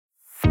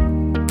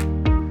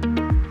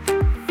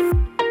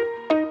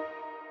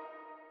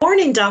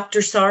morning,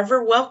 Dr.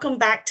 Sarver. Welcome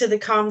back to the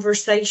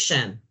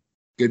conversation.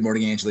 Good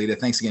morning, Angelita.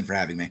 Thanks again for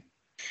having me.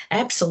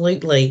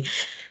 Absolutely.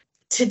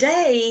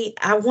 Today,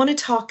 I want to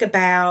talk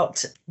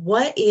about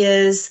what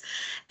is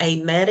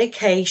a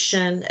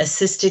medication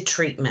assisted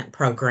treatment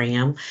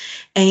program.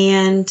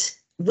 And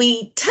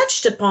we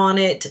touched upon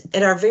it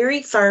at our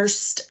very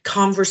first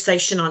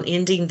conversation on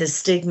ending the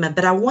stigma,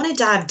 but I want to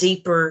dive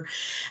deeper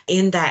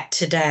in that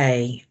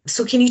today.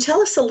 So, can you tell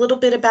us a little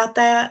bit about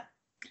that?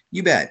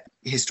 You bet.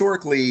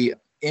 Historically,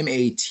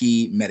 MAT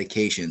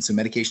medication, so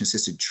medication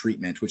assisted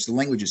treatment, which the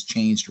language has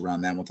changed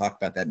around that, and we'll talk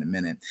about that in a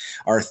minute,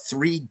 are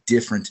three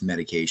different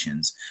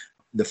medications.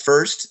 The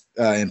first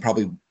and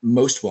probably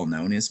most well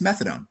known is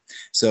methadone.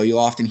 So you'll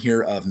often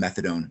hear of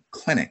methadone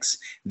clinics.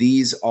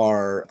 These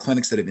are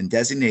clinics that have been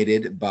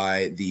designated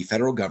by the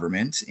federal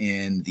government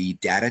in the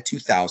Data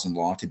 2000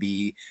 law to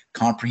be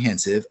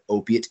comprehensive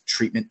opiate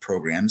treatment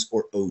programs,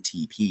 or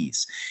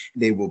OTPs.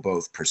 They will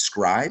both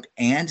prescribe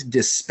and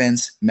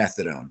dispense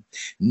methadone.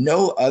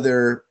 No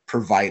other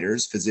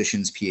providers,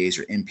 physicians, PAs,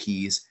 or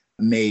NPs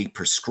may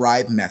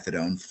prescribe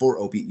methadone for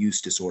opiate use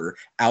disorder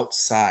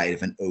outside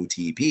of an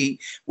OTP,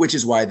 which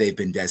is why they've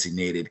been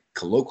designated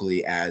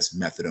colloquially as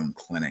methadone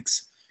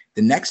clinics.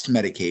 The next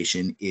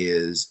medication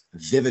is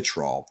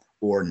Vivitrol,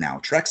 or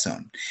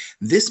naltrexone.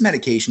 This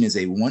medication is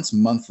a once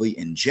monthly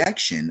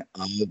injection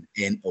of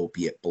an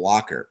opiate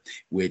blocker,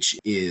 which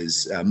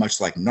is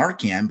much like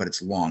Narcan, but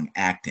it's long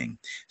acting.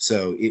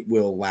 So it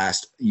will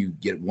last, you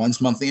get once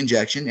monthly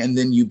injection, and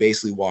then you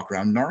basically walk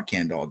around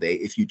Narcan all day.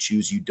 If you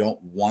choose you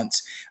don't want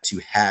to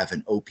have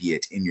an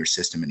opiate in your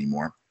system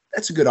anymore,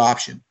 that's a good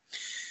option.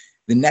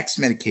 The next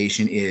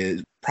medication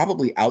is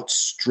probably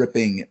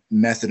outstripping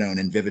methadone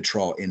and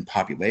Vivitrol in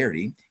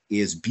popularity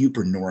is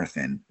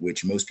buprenorphine,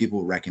 which most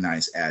people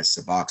recognize as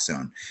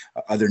Suboxone.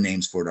 Other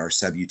names for it are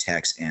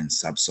Subutex and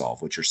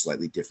Subsolve, which are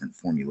slightly different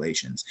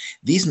formulations.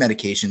 These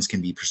medications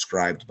can be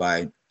prescribed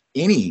by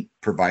any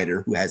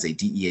provider who has a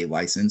DEA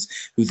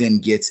license, who then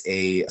gets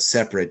a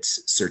separate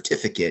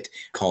certificate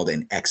called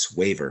an X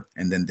waiver.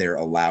 And then they're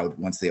allowed,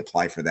 once they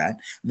apply for that,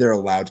 they're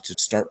allowed to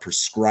start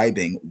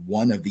prescribing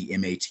one of the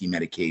MAT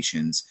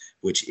medications,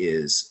 which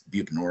is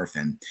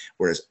buprenorphine,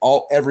 whereas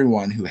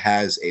everyone who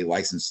has a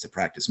license to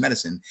practice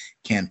medicine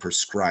can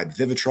prescribe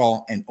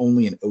Vivitrol, and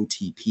only an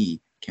OTP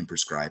can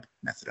prescribe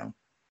methadone.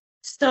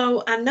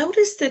 So I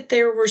noticed that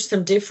there were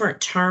some different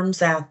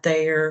terms out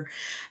there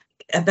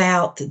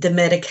about the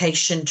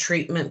medication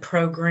treatment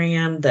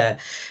program, the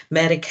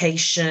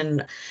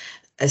medication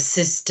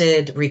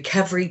assisted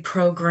recovery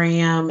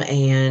program,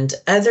 and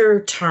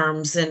other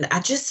terms. And I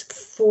just,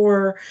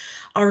 for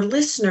our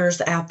listeners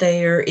out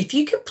there, if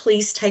you could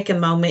please take a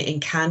moment and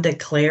kind of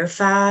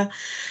clarify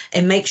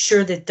and make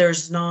sure that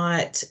there's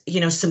not,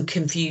 some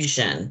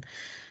confusion.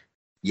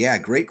 Yeah,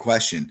 great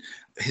question.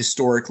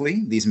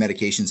 Historically, these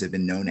medications have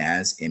been known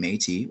as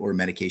MAT, or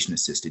medication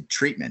assisted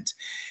treatment.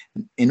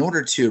 In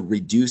order to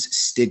reduce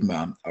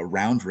stigma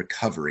around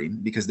recovery,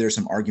 because there's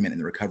some argument in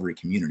the recovery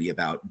community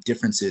about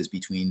differences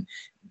between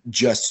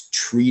just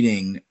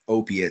treating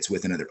opiates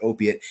with another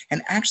opiate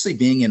and actually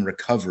being in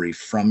recovery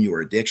from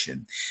your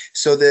addiction.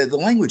 So the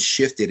language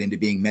shifted into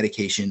being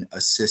medication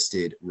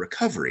assisted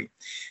recovery.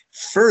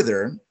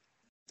 Further,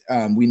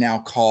 we now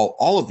call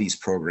all of these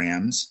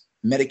programs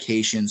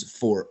medications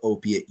for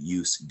opiate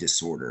use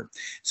disorder.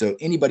 So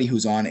anybody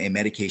who's on a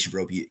medication for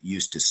opiate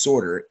use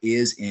disorder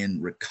is in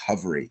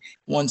recovery.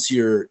 Once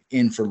you're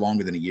in for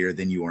longer than a year,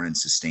 then you are in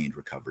sustained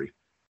recovery.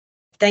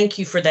 Thank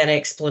you for that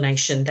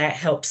explanation. That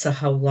helps a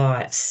whole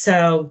lot.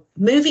 So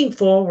moving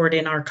forward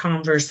in our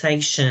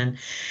conversation,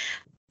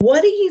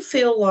 what do you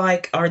feel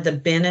like are the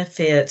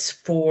benefits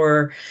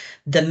for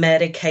the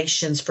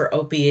medications for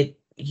opiate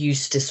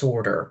use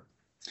disorder?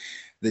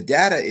 The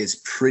data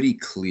is pretty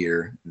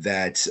clear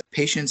that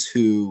patients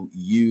who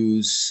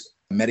use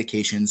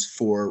medications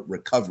for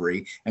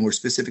recovery, and we're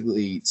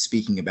specifically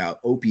speaking about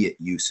opiate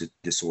use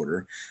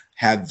disorder,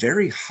 have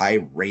very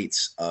high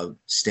rates of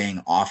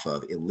staying off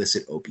of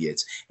illicit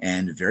opiates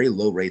and very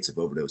low rates of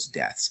overdose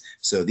deaths.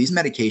 So these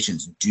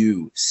medications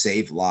do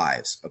save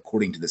lives,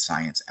 according to the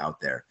science out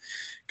there.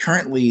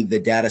 Currently, the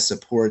data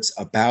supports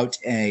about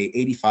a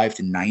 85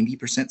 to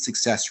 90%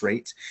 success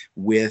rate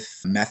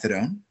with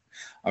methadone,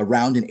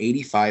 around an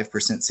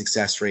 85%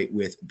 success rate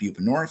with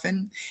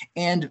buprenorphine,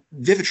 and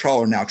Vivitrol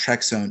or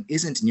naltrexone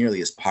isn't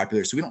nearly as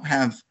popular. So we don't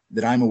have,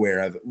 that I'm aware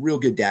of, real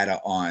good data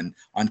on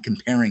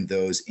comparing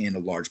those in a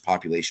large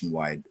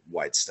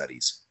population-wide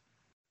studies.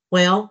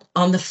 Well,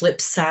 on the flip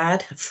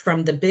side,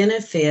 from the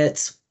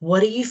benefits,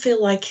 what do you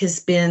feel like has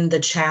been the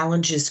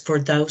challenges for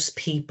those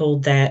people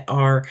that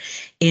are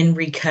in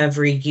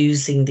recovery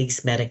using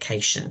these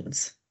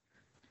medications?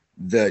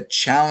 The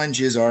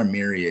challenges are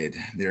myriad.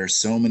 There are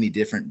so many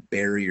different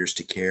barriers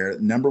to care.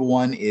 Number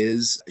one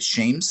is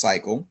shame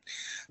cycle.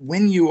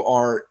 When you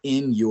are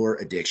in your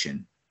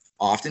addiction,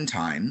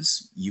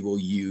 oftentimes you will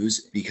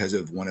use because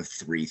of one of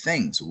three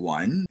things.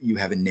 One, you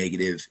have a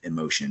negative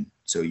emotion.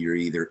 So you're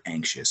either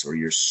anxious or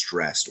you're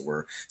stressed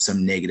or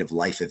some negative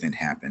life event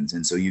happens.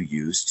 And so you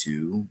use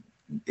to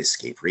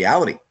escape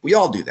reality. We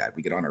all do that.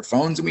 We get on our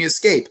phones and we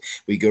escape.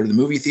 We go to the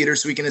movie theater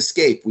so we can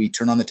escape. We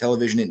turn on the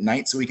television at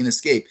night so we can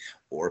escape.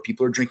 Or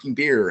people are drinking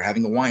beer or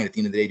having a wine at the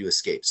end of the day to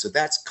escape. So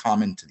that's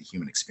common to the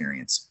human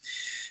experience.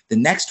 The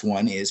next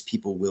one is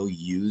people will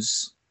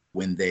use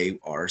when they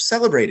are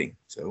celebrating.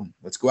 So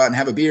let's go out and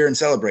have a beer and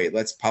celebrate.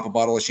 Let's pop a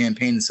bottle of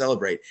champagne and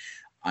celebrate.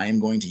 I am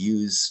going to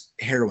use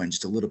heroin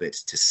just a little bit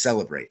to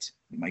celebrate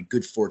my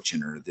good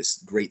fortune or this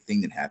great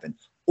thing that happened.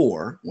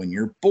 Or when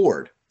you're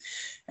bored.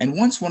 And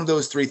once one of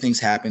those three things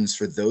happens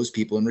for those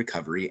people in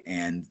recovery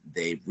and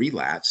they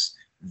relapse,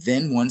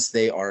 then once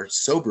they are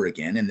sober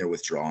again and they're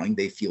withdrawing,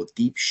 they feel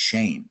deep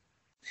shame.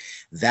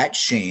 That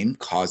shame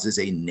causes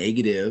a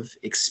negative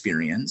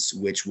experience,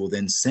 which will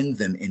then send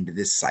them into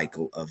this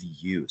cycle of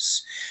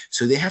use.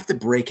 So they have to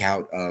break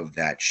out of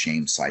that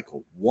shame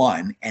cycle,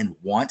 one, and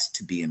want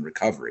to be in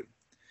recovery.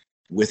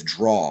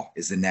 Withdrawal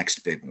is the next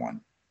big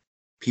one.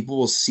 People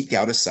will seek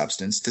out a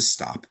substance to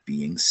stop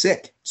being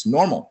sick. It's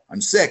normal.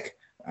 I'm sick.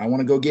 I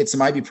want to go get some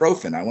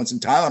ibuprofen. I want some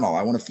Tylenol.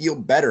 I want to feel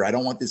better. I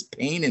don't want this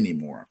pain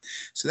anymore.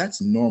 So that's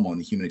normal in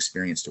the human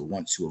experience to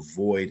want to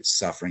avoid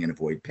suffering and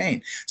avoid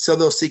pain. So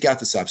they'll seek out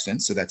the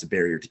substance. So that's a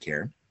barrier to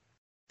care.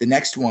 The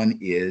next one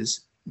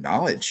is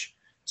knowledge.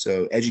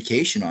 So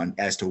education on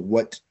as to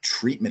what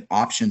treatment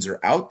options are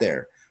out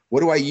there. What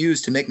do I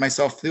use to make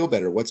myself feel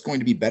better? What's going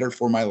to be better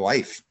for my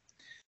life?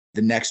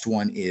 The next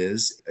one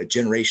is a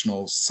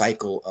generational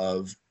cycle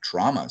of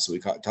trauma. So we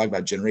talk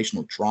about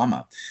generational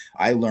trauma.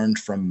 I learned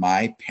from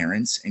my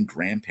parents and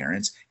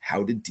grandparents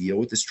how to deal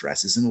with the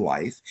stresses in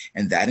life.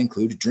 And that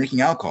includes drinking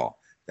alcohol.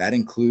 That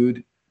includes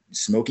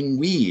smoking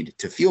weed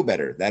to feel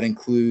better. That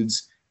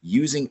includes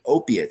using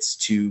opiates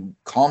to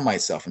calm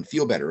myself and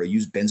feel better. I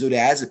use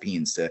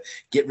benzodiazepines to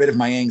get rid of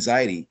my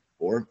anxiety.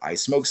 Or I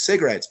smoke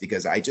cigarettes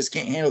because I just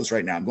can't handle this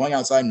right now. I'm going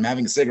outside and I'm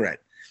having a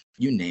cigarette.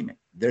 You name it.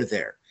 They're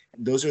there.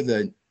 Those are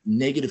the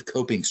negative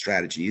coping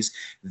strategies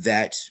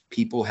that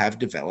people have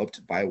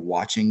developed by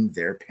watching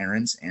their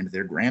parents and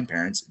their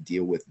grandparents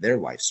deal with their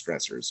life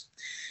stressors.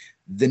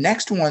 The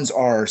next ones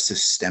are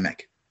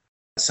systemic.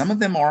 Some of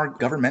them are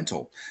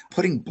governmental,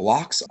 putting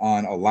blocks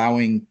on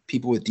allowing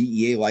people with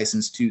DEA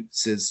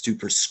licenses to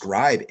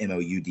prescribe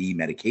MOUD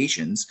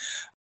medications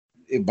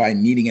by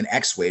needing an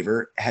X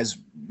waiver has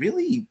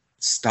really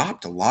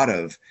stopped a lot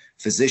of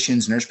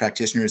physicians, nurse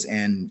practitioners,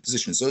 and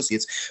physician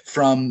associates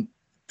from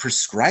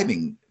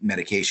prescribing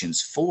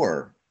medications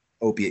for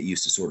opiate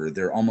use disorder.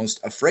 They're almost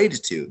afraid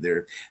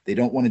to. They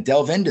don't want to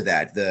delve into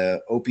that.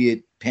 The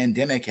opiate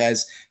pandemic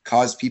has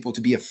caused people to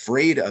be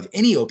afraid of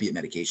any opiate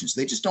medication, so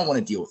they just don't want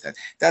to deal with that.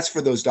 That's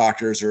for those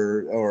doctors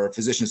or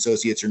physician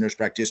associates or nurse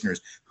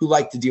practitioners who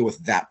like to deal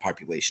with that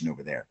population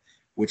over there,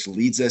 which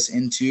leads us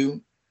into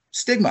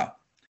stigma.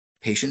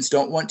 Patients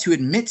don't want to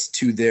admit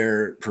to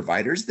their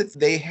providers that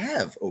they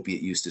have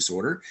opiate use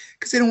disorder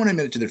because they don't want to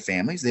admit it to their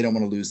families. They don't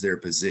want to lose their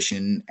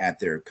position at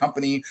their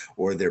company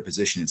or their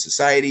position in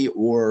society,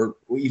 or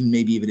even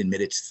maybe even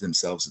admit it to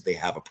themselves that they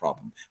have a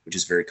problem, which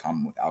is very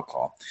common with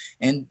alcohol.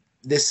 And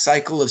this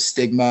cycle of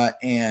stigma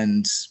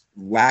and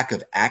lack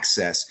of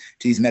access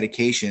to these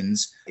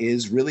medications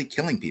is really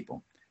killing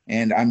people.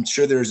 And I'm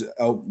sure there's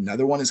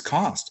another one is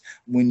cost.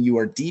 When you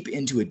are deep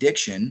into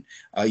addiction,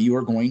 you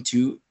are going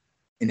to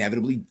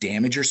inevitably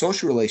damage your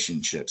social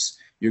relationships.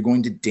 You're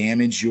going to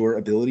damage your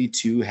ability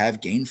to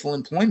have gainful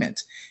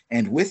employment.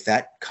 And with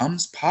that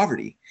comes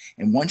poverty.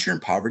 And once you're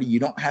in poverty, you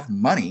don't have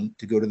money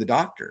to go to the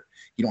doctor.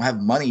 You don't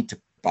have money to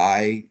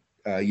buy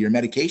your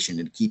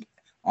medication and keep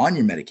on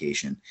your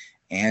medication.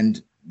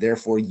 And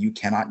therefore, you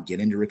cannot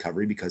get into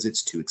recovery because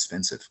it's too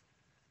expensive.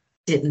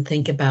 Didn't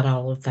think about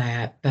all of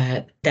that,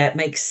 but that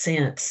makes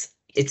sense.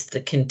 It's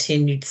the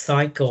continued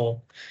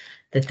cycle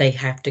that they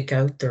have to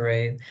go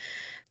through.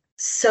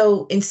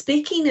 So, in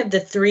speaking of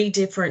the three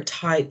different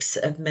types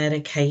of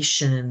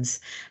medications,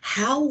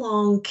 how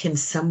long can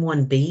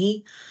someone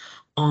be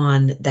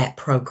on that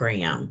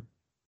program?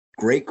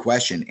 Great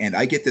question. And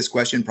I get this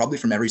question probably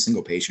from every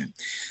single patient.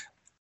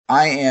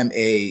 I am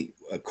a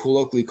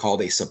colloquially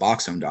called a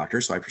Suboxone doctor,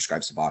 so I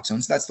prescribe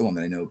Suboxone. So that's the one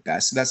that I know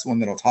best. So that's the one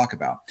that I'll talk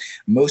about.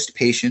 Most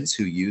patients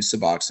who use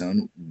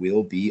Suboxone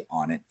will be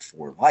on it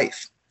for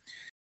life.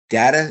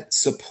 Data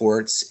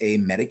supports a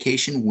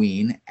medication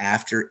wean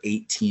after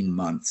 18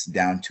 months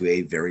down to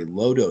a very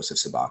low dose of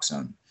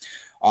Suboxone.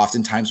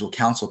 Oftentimes we'll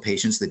counsel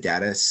patients. The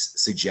data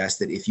suggests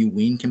that if you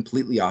wean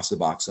completely off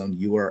Suboxone,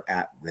 you are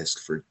at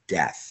risk for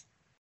death.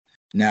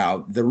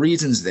 Now, the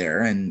reasons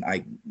there, and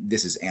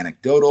this is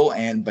anecdotal,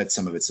 but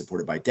some of it's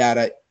supported by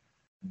data,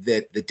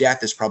 that the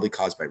death is probably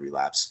caused by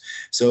relapse.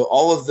 So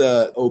all of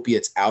the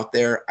opiates out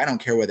there, I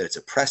don't care whether it's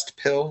a pressed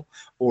pill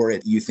or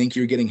you think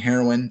you're getting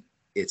heroin,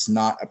 it's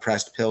not a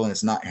pressed pill and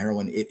it's not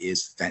heroin, it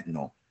is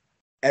fentanyl.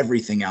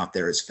 Everything out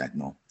there is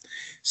fentanyl.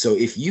 So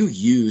if you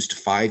used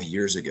 5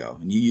 years ago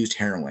and you used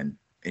heroin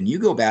and you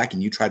go back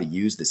and you try to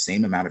use the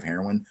same amount of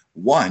heroin,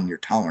 one, your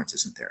tolerance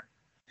isn't there.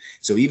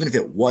 So even if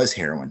it was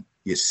heroin,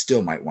 you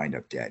still might wind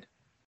up dead.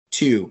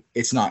 Two,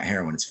 it's not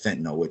heroin, it's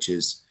fentanyl, which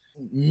is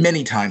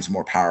Many times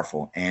more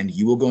powerful, and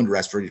you will go into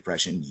respiratory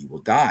depression, you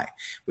will die,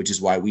 which is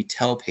why we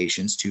tell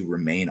patients to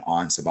remain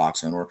on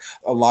Suboxone, or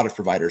a lot of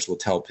providers will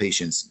tell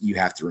patients you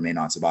have to remain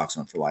on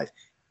Suboxone for life.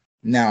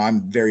 Now,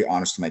 I'm very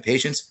honest with my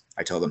patients.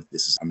 I tell them,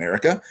 this is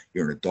America.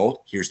 You're an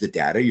adult. Here's the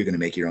data. You're going to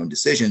make your own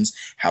decisions.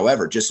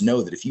 However, just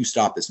know that if you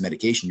stop this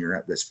medication, you're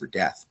at risk for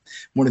death.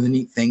 One of the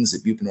neat things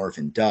that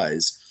buprenorphine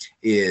does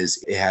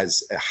is it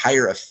has a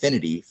higher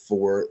affinity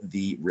for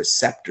the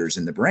receptors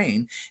in the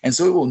brain. And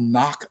so it will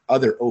knock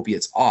other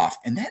opiates off.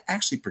 And that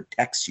actually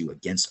protects you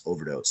against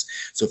overdose.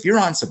 So if you're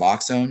on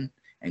Suboxone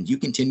and you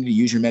continue to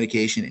use your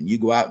medication and you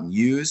go out and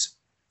use,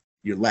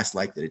 you're less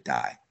likely to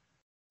die.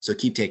 So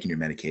keep taking your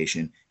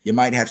medication. You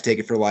might have to take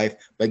it for life,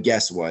 but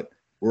guess what?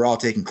 We're all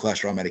taking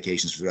cholesterol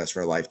medications for the rest of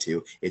our life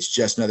too. It's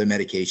just another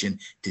medication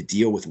to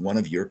deal with one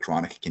of your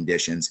chronic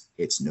conditions.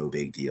 It's no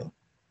big deal.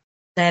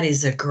 That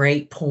is a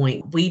great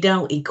point. We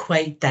don't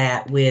equate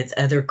that with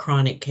other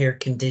chronic care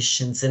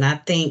conditions. And I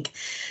think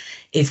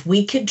if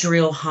we could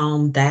drill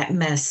home that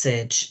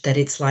message that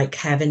it's like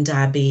having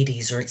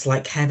diabetes or it's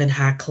like having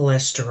high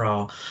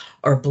cholesterol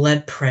or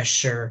blood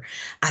pressure,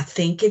 I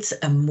think it's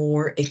a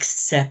more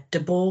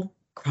acceptable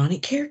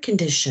chronic care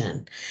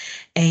condition.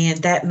 And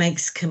that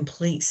makes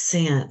complete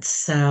sense.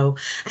 So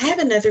I have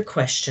another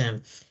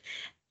question.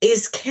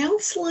 Is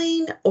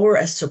counseling or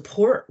a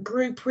support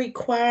group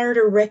required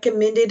or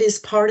recommended as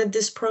part of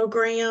this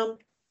program?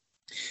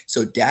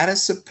 So data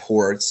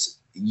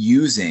supports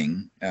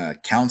using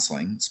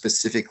counseling,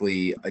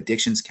 specifically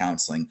addictions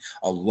counseling,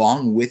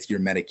 along with your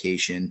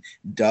medication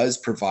does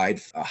provide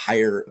a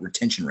higher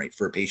retention rate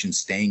for a patient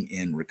staying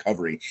in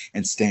recovery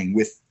and staying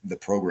with the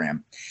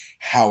program.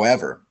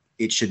 However,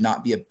 it should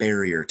not be a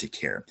barrier to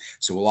care.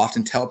 So we'll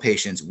often tell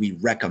patients we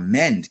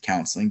recommend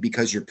counseling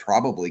because you're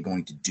probably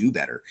going to do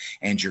better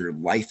and your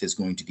life is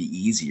going to be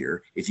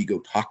easier if you go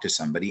talk to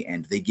somebody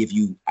and they give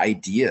you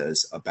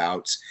ideas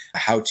about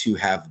how to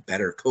have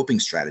better coping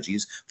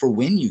strategies for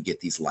when you get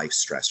these life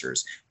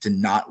stressors, to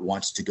not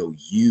want to go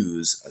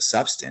use a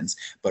substance,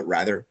 but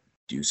rather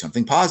do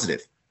something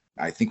positive.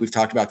 I think we've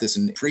talked about this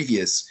in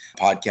previous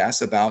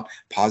podcasts about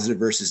positive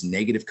versus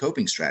negative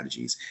coping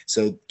strategies.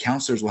 So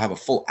counselors will have a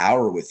full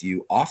hour with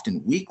you,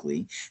 often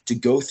weekly, to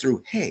go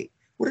through, hey,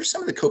 what are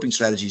some of the coping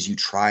strategies you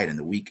tried in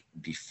the week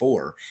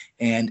before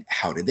and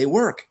how did they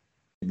work?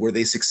 Were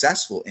they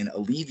successful in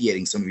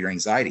alleviating some of your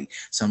anxiety,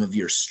 some of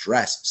your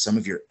stress, some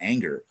of your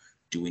anger?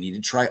 Do we need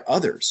to try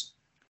others?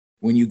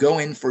 When you go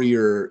in for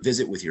your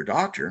visit with your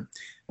doctor,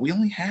 we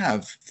only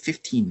have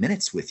 15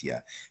 minutes with you,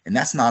 and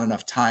that's not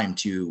enough time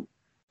to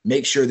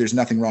make sure there's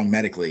nothing wrong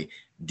medically,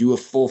 do a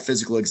full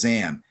physical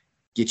exam,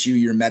 get you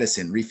your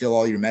medicine, refill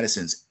all your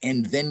medicines,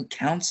 and then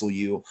counsel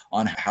you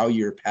on how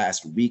your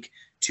past week,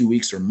 2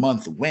 weeks, or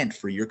month went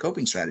for your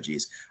coping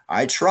strategies.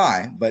 I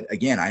try, but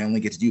again, I only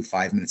get to do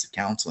 5 minutes of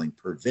counseling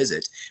per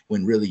visit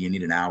when really you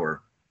need an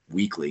hour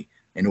weekly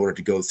in order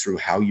to go through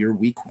how your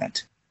week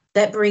went.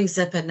 That brings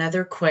up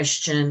another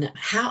question.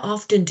 How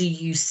often do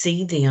you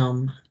see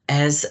them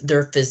as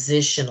their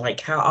physician?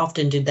 Like, how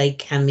often do they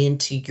come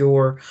into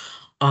your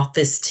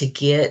office to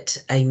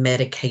get a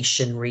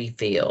medication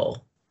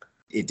refill?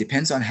 It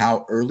depends on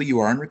how early you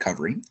are in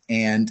recovery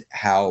and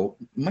how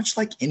much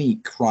like any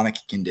chronic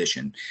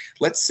condition.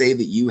 Let's say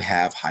that you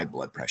have high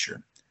blood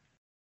pressure.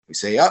 We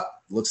say, oh,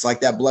 looks like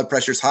that blood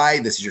pressure's high.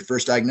 This is your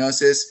first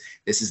diagnosis.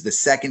 This is the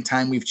second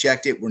time we've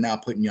checked it. We're now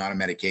putting you on a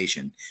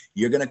medication.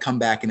 You're going to come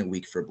back in a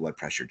week for a blood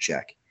pressure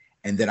check.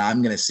 And then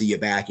I'm going to see you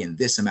back in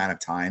this amount of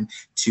time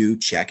to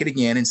check it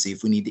again and see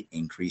if we need to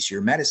increase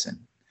your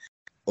medicine.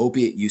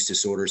 Opiate use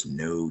disorder is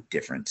no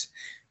different.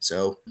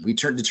 So we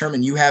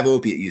determine you have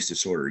opiate use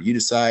disorder. You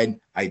decide,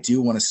 I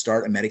do want to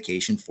start a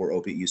medication for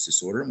opiate use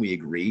disorder, and we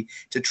agree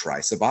to try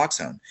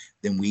Suboxone.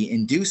 Then we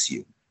induce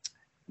you.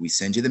 We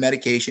send you the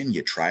medication.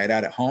 You try it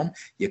out at home.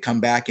 You come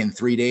back in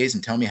 3 days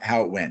and tell me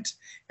how it went.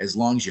 As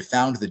long as you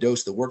found the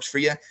dose that works for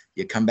you,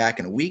 you come back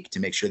in a week to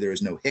make sure there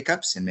is no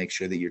hiccups and make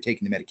sure that you're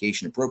taking the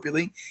medication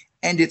appropriately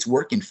and it's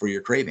working for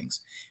your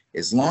cravings.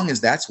 As long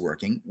as that's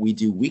working, we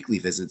do weekly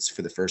visits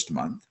for the first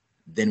month.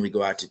 Then we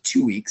go out to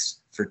 2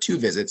 weeks for 2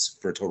 visits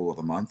for a total of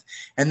a month.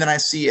 And then I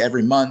see you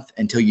every month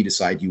until you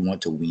decide you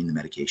want to wean the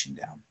medication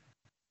down.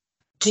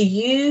 Do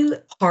you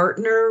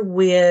partner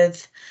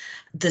with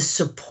the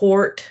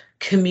support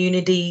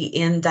community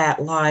in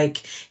that,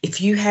 like, if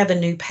you have a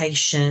new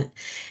patient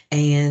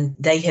and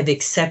they have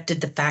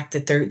accepted the fact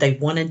that they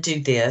want to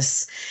do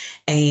this,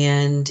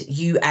 and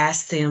you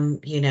ask them,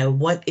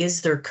 what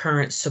is their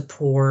current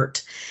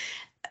support?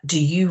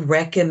 Do you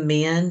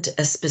recommend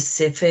a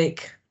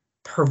specific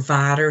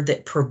provider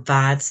that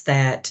provides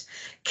that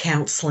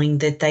counseling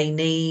that they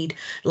need?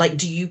 Like,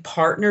 do you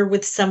partner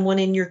with someone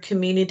in your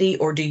community,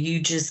 or do you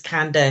just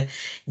kind of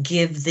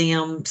give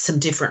them some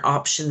different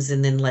options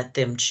and then let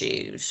them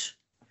choose?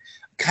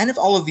 Kind of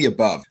all of the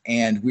above.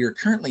 And we are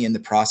currently in the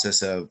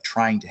process of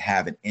trying to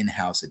have an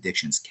in-house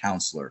addictions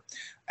counselor.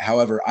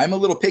 However, I'm a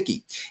little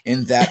picky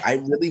in that I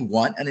really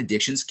want an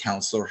addictions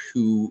counselor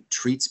who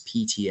treats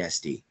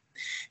PTSD.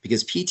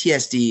 because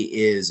PTSD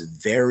is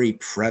very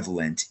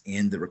prevalent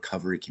in the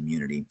recovery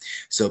community.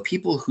 So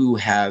people who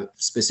have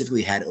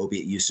specifically had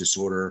opiate use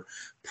disorder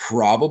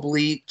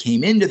probably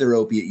came into their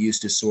opiate use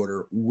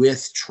disorder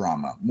with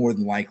trauma, more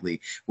than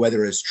likely,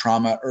 whether it's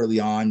trauma early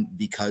on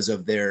because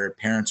of their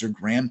parents or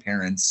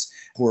grandparents'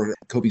 poor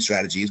coping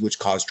strategies, which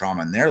caused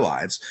trauma in their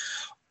lives,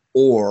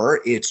 or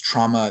it's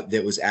trauma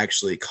that was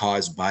actually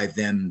caused by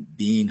them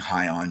being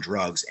high on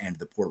drugs and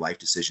the poor life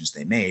decisions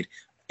they made.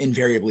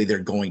 Invariably, they're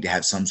going to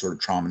have some sort of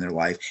trauma in their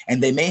life,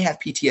 and they may have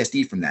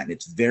PTSD from that. And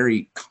it's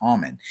very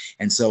common.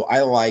 And so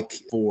I like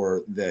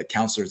for the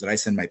counselors that I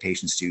send my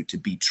patients to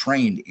be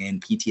trained in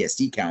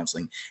PTSD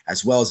counseling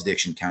as well as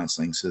addiction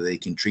counseling, so they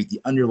can treat the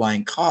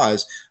underlying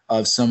cause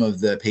of some of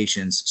the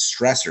patient's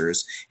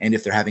stressors. And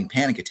if they're having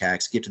panic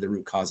attacks, get to the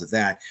root cause of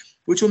that,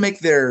 which will make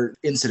their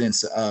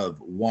incidence of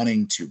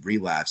wanting to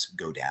relapse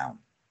go down.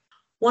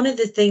 One of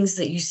the things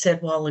that you said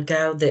a while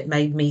ago that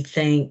made me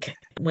think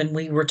when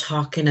we were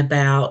talking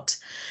about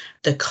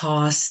the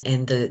cost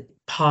and the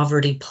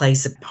poverty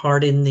plays a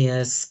part in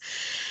this,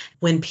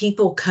 when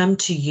people come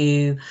to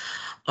you,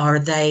 are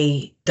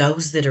they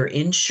those that are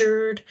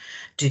insured?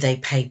 Do they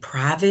pay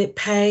private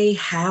pay?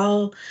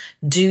 How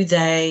do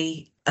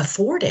they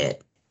afford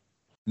it?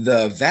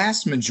 The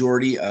vast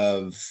majority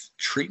of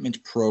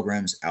treatment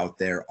programs out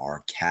there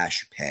are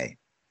cash pay.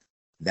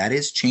 That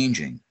is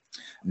changing.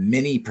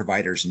 Many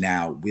providers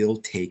now will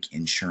take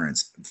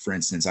insurance. For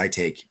instance, I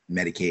take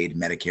Medicaid,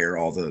 Medicare,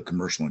 all the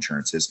commercial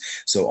insurances.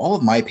 So all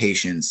of my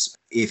patients,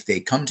 if they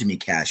come to me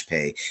cash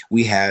pay,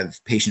 we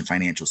have patient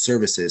financial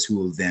services who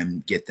will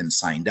then get them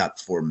signed up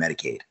for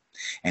Medicaid,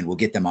 and we'll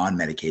get them on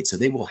Medicaid. So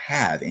they will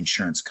have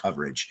insurance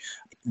coverage.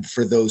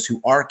 For those who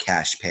are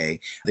cash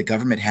pay, the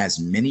government has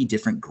many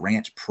different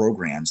grant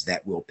programs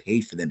that will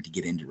pay for them to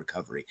get into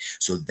recovery.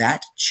 So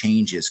that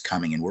change is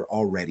coming, and we're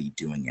already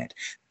doing it.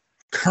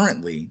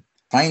 Currently,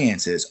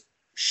 finances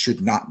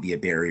should not be a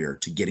barrier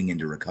to getting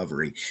into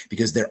recovery,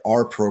 because there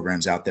are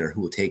programs out there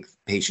who will take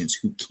patients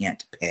who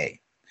can't pay.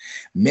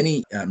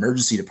 Many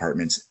emergency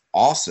departments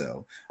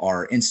also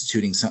are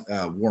instituting some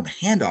warm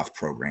handoff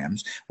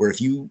programs where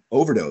if you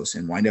overdose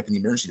and wind up in the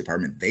emergency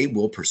department, they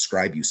will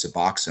prescribe you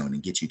Suboxone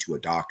and get you to a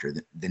doctor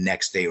the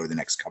next day or the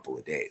next couple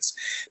of days.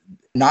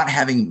 Not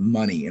having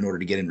money in order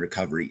to get in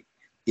recovery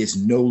is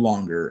no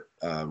longer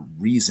a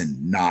reason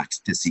not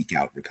to seek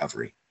out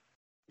recovery.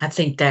 I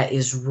think that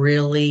is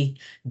really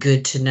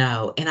good to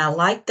know. And I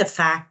like the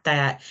fact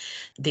that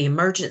the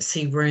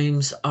emergency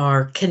rooms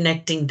are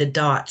connecting the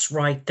dots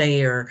right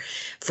there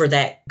for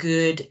that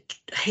good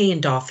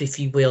handoff, if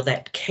you will,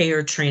 that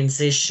care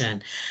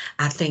transition.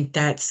 I think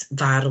that's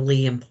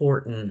vitally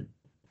important.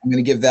 I'm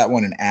going to give that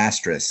one an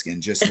asterisk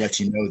and just let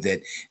you know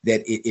that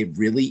it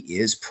really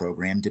is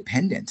program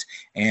dependent.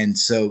 And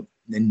so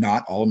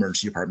not all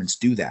emergency departments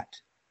do that,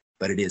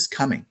 but it is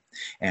coming.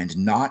 And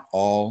not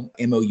all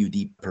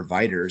MOUD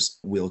providers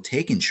will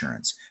take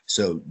insurance.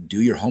 So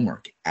do your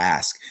homework,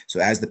 ask. So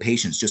as the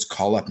patients, just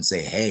call up and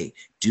say, hey,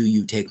 do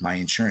you take my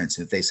insurance?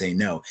 And if they say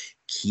no,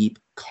 keep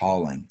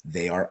calling.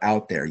 They are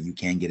out there. You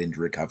can get into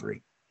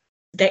recovery.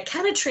 That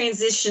kind of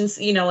transitions,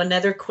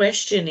 another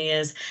question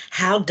is,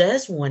 how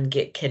does one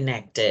get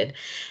connected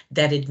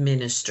that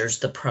administers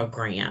the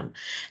program?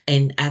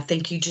 And I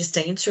think you just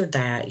answered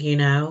that,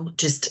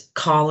 just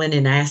calling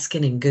and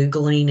asking and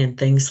Googling and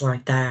things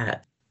like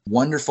that.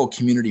 Wonderful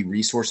community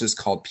resources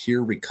called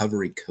peer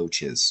recovery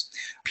coaches.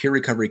 Peer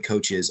recovery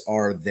coaches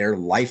are their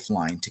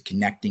lifeline to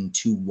connecting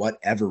to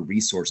whatever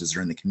resources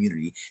are in the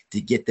community to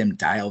get them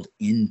dialed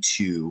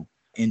into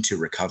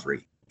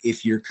recovery.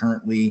 If you're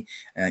currently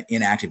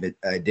in active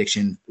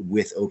addiction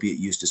with opiate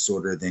use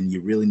disorder, then you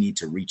really need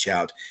to reach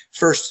out.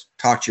 First,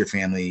 talk to your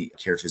family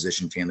care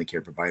physician, family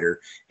care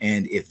provider.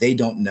 And if they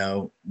don't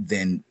know,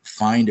 then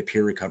find a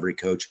peer recovery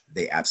coach.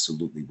 They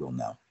absolutely will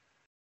know.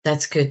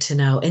 That's good to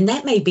know. And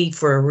that may be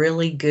for a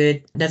really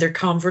good another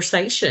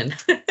conversation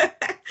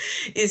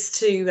is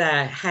to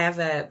have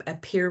a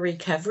peer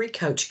recovery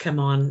coach come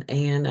on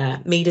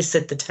and meet us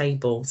at the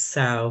table.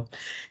 So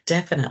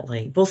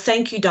definitely. Well,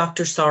 thank you,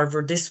 Dr.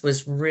 Sarver. This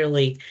was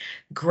really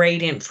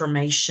great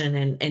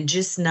information, and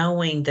just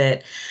knowing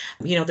that,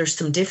 there's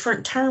some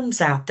different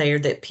terms out there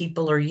that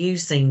people are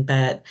using,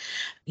 but,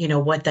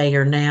 what they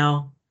are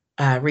now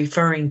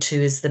referring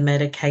to as the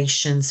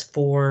medications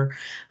for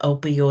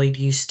opioid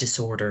use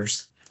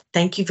disorders.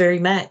 Thank you very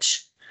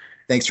much.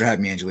 Thanks for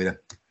having me, Angelita.